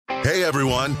Hey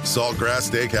everyone, Saltgrass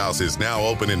Steakhouse is now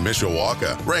open in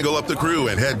Mishawaka. Wrangle up the crew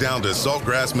and head down to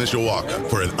Saltgrass Mishawaka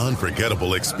for an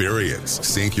unforgettable experience.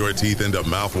 Sink your teeth into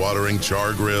mouth-watering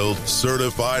char-grilled,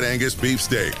 certified Angus beef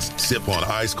steaks. Sip on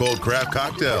ice-cold craft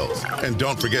cocktails. And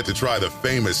don't forget to try the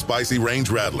famous spicy range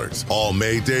rattlers, all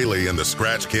made daily in the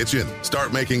Scratch Kitchen.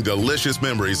 Start making delicious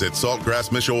memories at Saltgrass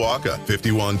Mishawaka,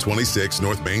 5126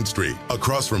 North Main Street,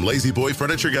 across from Lazy Boy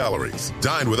Furniture Galleries.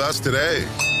 Dine with us today.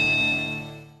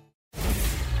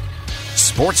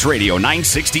 Sports Radio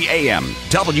 960 AM,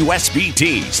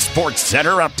 WSBT Sports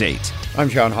Center Update. I'm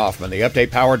John Hoffman. The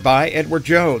update powered by Edward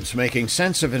Jones, making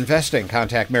sense of investing.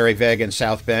 Contact Mary Vegg in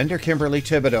South Bend or Kimberly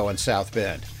Thibodeau in South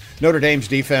Bend. Notre Dame's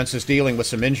defense is dealing with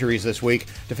some injuries this week.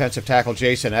 Defensive tackle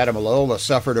Jason Ademilola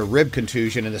suffered a rib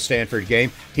contusion in the Stanford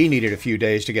game. He needed a few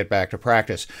days to get back to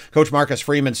practice. Coach Marcus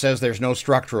Freeman says there's no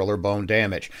structural or bone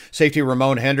damage. Safety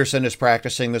Ramon Henderson is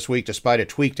practicing this week despite a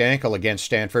tweaked ankle against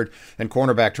Stanford. And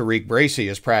cornerback Tariq Bracy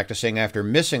is practicing after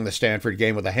missing the Stanford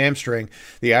game with a hamstring.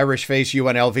 The Irish face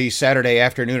UNLV Saturday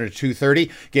afternoon at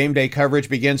 2:30. Game day coverage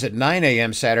begins at 9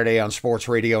 a.m. Saturday on Sports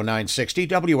Radio 960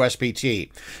 WSBT.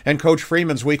 And Coach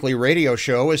Freeman's weekly radio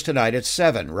show is tonight at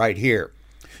 7 right here.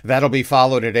 That'll be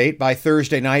followed at 8 by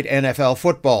Thursday night NFL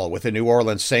football with the New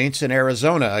Orleans Saints in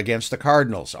Arizona against the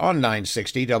Cardinals on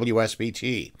 960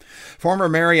 WSBT. Former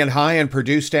Marion High and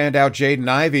Purdue standout Jaden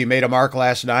Ivey made a mark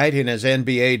last night in his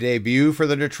NBA debut for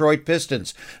the Detroit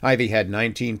Pistons. Ivey had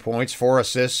 19 points, 4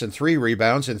 assists, and 3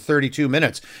 rebounds in 32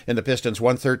 minutes in the Pistons'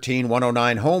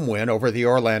 113-109 home win over the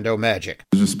Orlando Magic.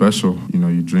 It's just special.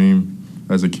 You dream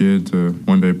as a kid to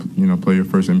one day, play your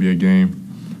first NBA game.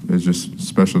 It's just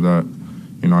special that,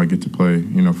 I get to play,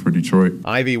 for Detroit.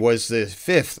 Ivey was the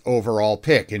 5th overall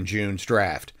pick in June's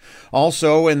draft.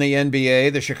 Also in the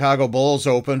NBA, the Chicago Bulls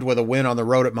opened with a win on the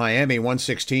road at Miami,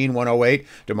 116-108.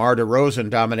 DeMar DeRozan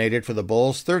dominated for the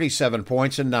Bulls, 37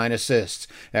 points and 9 assists.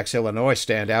 Ex-Illinois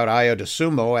standout Ayo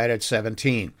Dosunmu added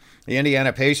 17. The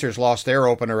Indiana Pacers lost their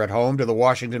opener at home to the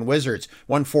Washington Wizards,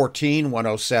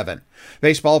 114-107.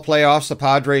 Baseball playoffs, the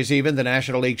Padres evened the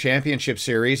National League Championship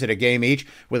Series at a game each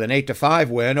with an 8-5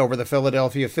 win over the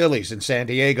Philadelphia Phillies in San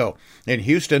Diego. In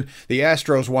Houston, the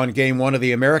Astros won Game 1 of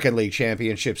the American League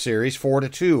Championship Series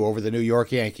 4-2 over the New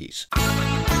York Yankees.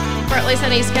 Partly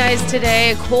sunny skies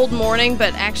today, a cold morning,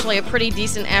 but actually a pretty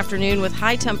decent afternoon with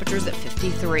high temperatures at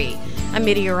 53. I'm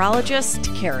meteorologist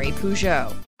Carrie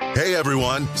Peugeot. Hey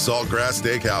everyone, Saltgrass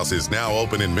Steakhouse is now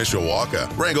open in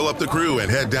Mishawaka. Wrangle up the crew and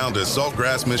head down to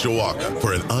Saltgrass Mishawaka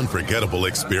for an unforgettable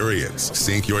experience.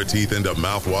 Sink your teeth into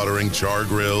mouth-watering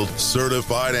char-grilled,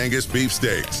 certified Angus beef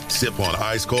steaks. Sip on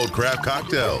ice-cold craft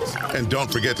cocktails. And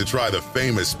don't forget to try the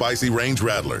famous spicy range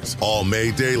rattlers, all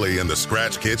made daily in the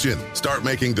Scratch Kitchen. Start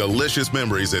making delicious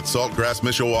memories at Saltgrass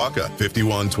Mishawaka,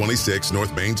 5126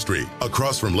 North Main Street,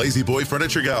 across from Lazy Boy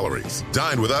Furniture Galleries.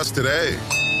 Dine with us today.